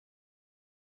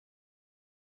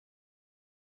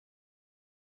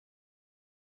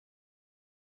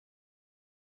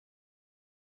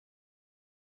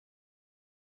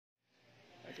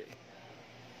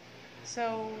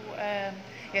So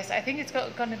yes, I think it's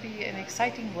going to be an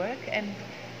exciting work, and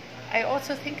I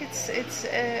also think it's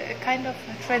a kind of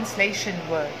translation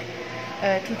work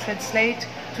to translate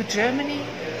to Germany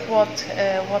what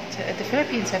the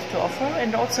Philippines have to offer,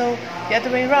 and also the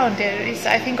other way around. There is,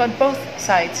 I think, on both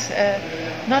sides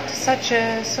not such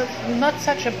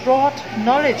a broad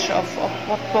knowledge of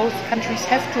what both countries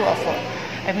have to offer.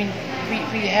 I mean,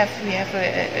 we have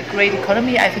a great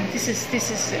economy. I think this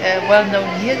is well known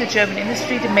here. The German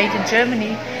industry, the made in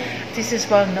Germany, this is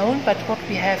well known. But what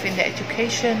we have in the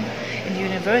education, in the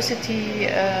university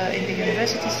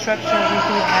structure, we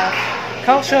do have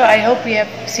culture. I hope we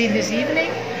have seen this evening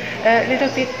a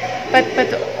little bit, but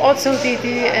also the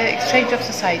exchange of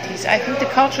societies. I think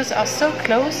the cultures are so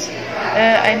close,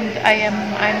 and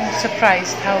I'm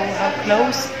surprised how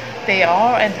close they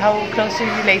are and how closely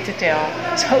related they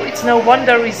are. So it's no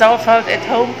wonder Rizal felt at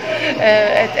home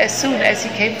as soon as he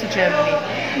came to Germany.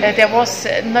 There was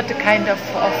not the kind of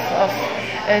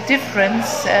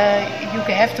difference you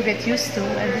have to get used to,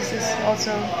 and this is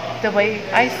also the way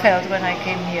I felt when I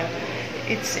came here.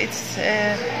 It's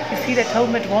you feel at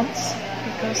home at once,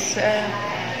 because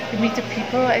you meet the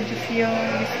people and you feel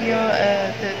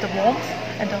the warmth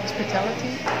and the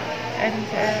hospitality, and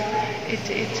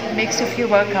it makes you feel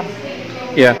welcome.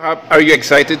 Yeah. Are you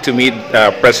excited to meet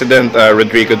President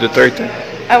Rodrigo Duterte?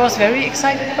 I was very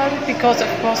excited about it because, of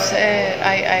course,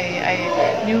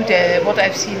 I knew what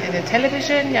I've seen in the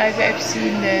television. I've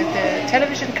seen the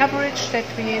television coverage that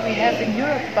we have in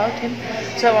Europe about him.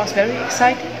 So I was very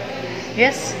excited.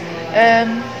 Yes,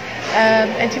 and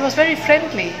he was very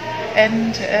friendly,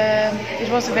 and it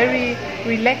was a very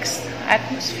relaxed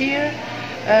atmosphere.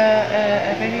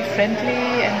 A very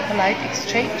friendly and polite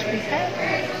exchange we had,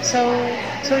 so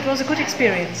it was a good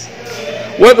experience.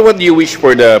 What do you wish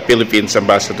for the Philippines,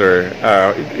 Ambassador?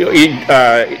 Your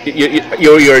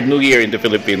new year in the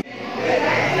Philippines.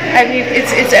 I mean,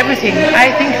 it's everything.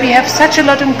 I think we have such a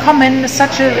lot in common,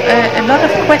 such a lot of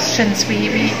questions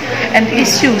and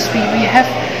issues we have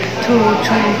to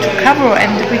cover,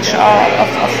 and which are of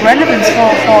relevance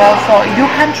for your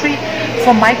country,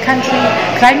 for my country.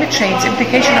 Climate change,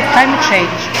 implication of climate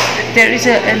change. There is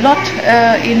a lot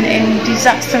in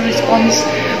disaster response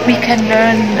we can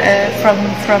learn from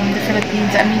the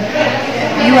Philippines. I mean,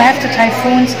 you have the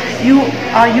typhoons. You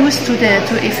are used to the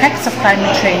effects of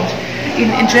climate change.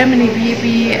 In Germany,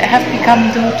 we have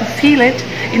become to feel it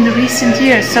in the recent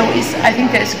years. So I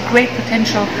think there is great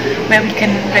potential where we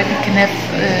can have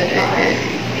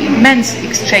immense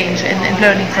exchange and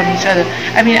learning from each other.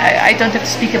 I mean, I don't have to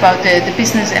speak about the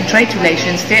business and trade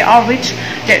relations. They are rich.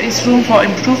 There is room for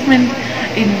improvement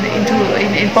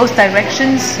in both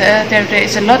directions. There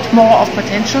is a lot more of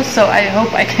potential. So I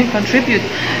hope I can contribute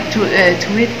to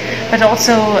it. But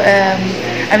also,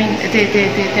 I mean,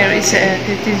 there is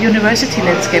the university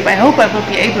landscape. I hope I will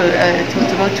be able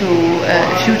to go to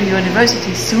a few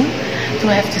universities soon, to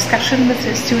have discussion with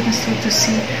the students, to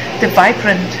see the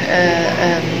vibrant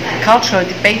culture,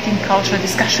 debating culture,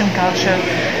 discussion culture,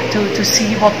 to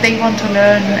see what they want to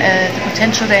learn, the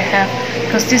potential they have,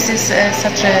 because this is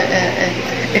such a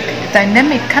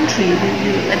dynamic country,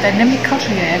 a dynamic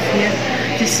culture you have here.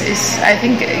 This is, I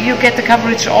think, you get the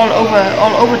coverage all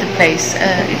over the place.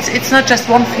 It's not just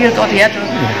one field or the other.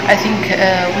 I think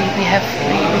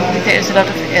there is a lot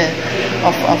of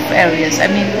areas. I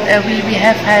mean, we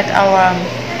have had our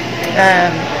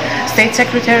state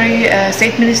secretary,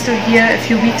 state minister here a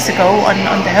few weeks ago on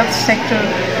the health sector.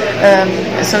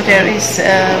 So there is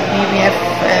we have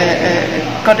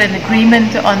got an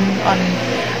agreement on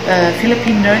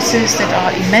Philippine nurses that are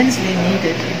immensely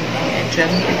needed in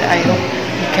Germany, and I hope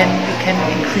we can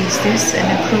increase this and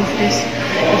improve this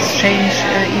exchange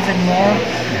even more.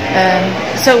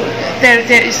 So there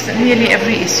is nearly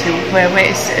every issue where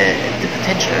is the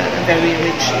potential very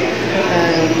rich.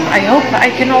 I hope I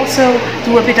can also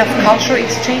do a bit of culture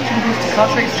exchange, improve the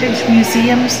culture exchange,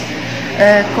 museums,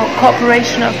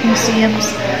 cooperation of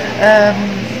museums,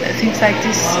 things like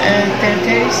this.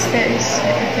 There is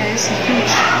a huge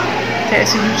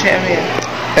area.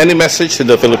 Any message to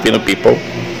the Filipino people?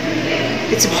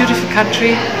 It's a beautiful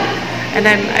country, and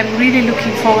I'm really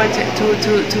looking forward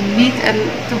to meet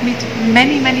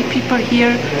many people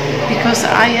here, because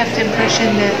I have the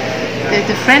impression that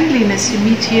the friendliness you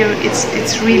meet here,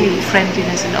 it's really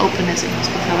friendliness and openness and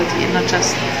hospitality, and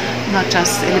not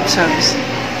just lip service.